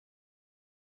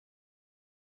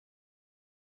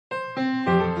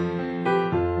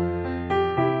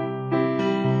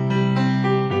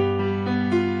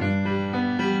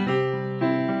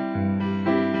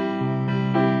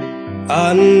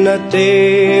On that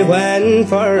day when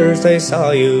first I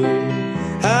saw you,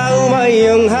 how my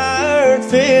young heart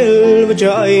filled with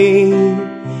joy.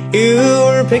 You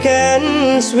were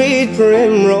picking sweet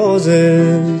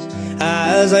primroses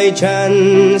as I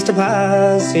chanced to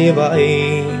pass you by.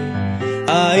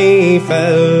 I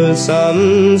felt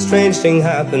some strange thing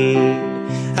happen,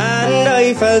 and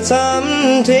I felt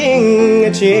something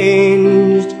had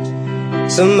changed.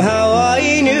 Somehow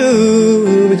I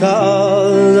knew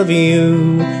because of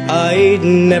you I'd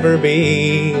never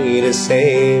be the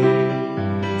same.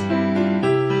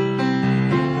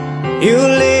 You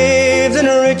lived in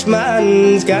a rich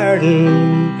man's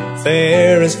garden,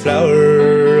 fairest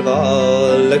flower of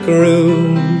all that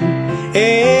grew,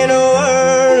 in a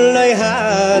world I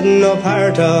had no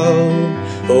part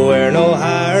of, where no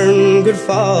harm could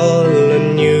fall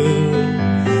on you.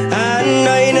 And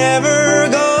I never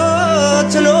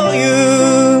got to know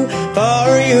you,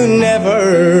 for you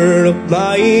never looked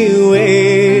my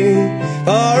way.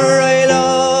 For I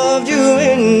loved you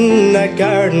in that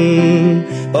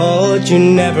garden, but you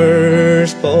never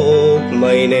spoke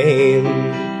my name.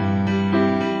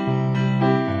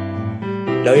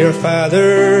 Now your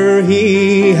father,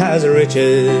 he has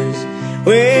riches,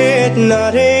 with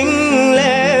nothing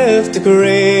left to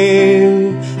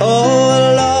crave.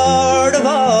 Oh Lord of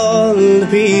all the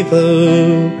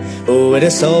people, with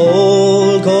a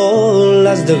soul cold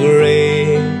as the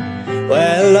grave.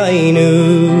 Well, I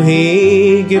knew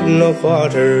he'd give no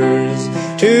quarters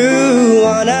to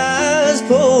one as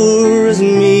poor as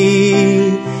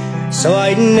me, so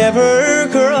I'd never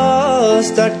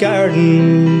cross that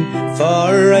garden,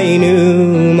 for I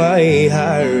knew my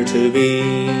heart to be.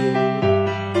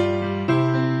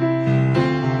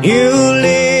 You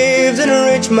lived in a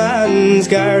rich man's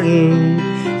garden,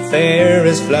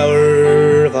 fairest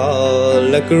flower of all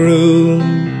that grew,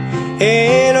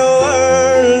 in a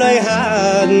world I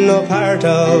had no part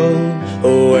of,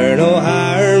 where no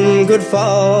harm could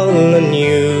fall on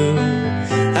you.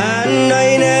 And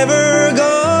I never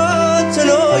got to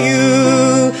know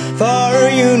you, for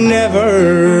you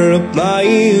never looked my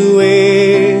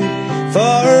way. For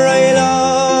I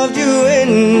loved you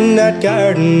in that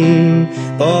garden,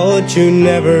 but you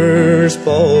never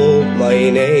spoke my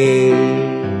name.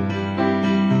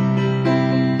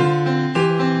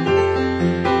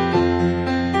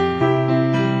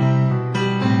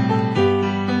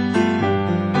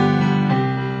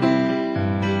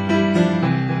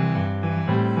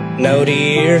 Now the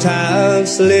years have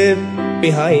slipped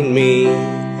behind me,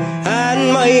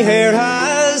 and my hair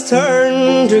has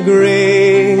turned to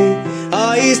grey.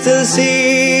 I still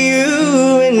see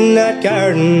you in that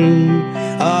garden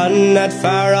on that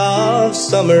far-off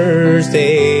summer's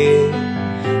day.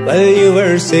 Well, you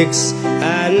were 6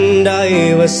 and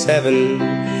I was 7,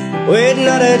 with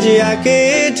not a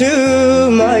jacket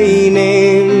to my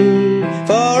name.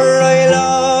 For I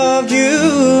loved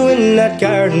you in that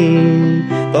garden,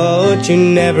 but you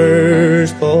never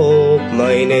spoke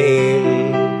my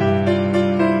name.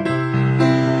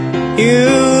 You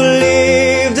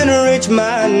lived in a rich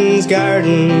man's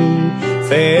garden,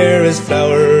 fairest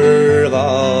flower of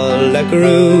all that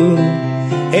grew,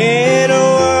 in a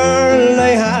world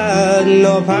I had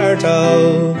no part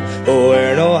of,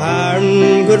 where no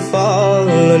harm could fall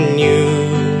on you.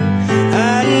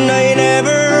 And I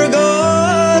never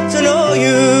got to know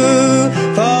you,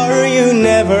 for you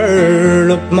never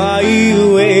looked my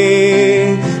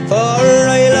way. For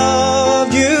I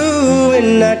loved you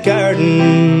in that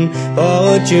garden,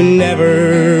 but you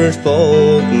never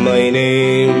spoke my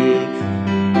name.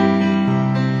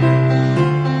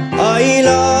 I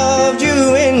loved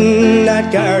you in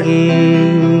that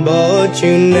garden, but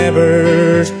you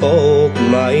never spoke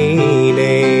my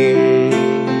name.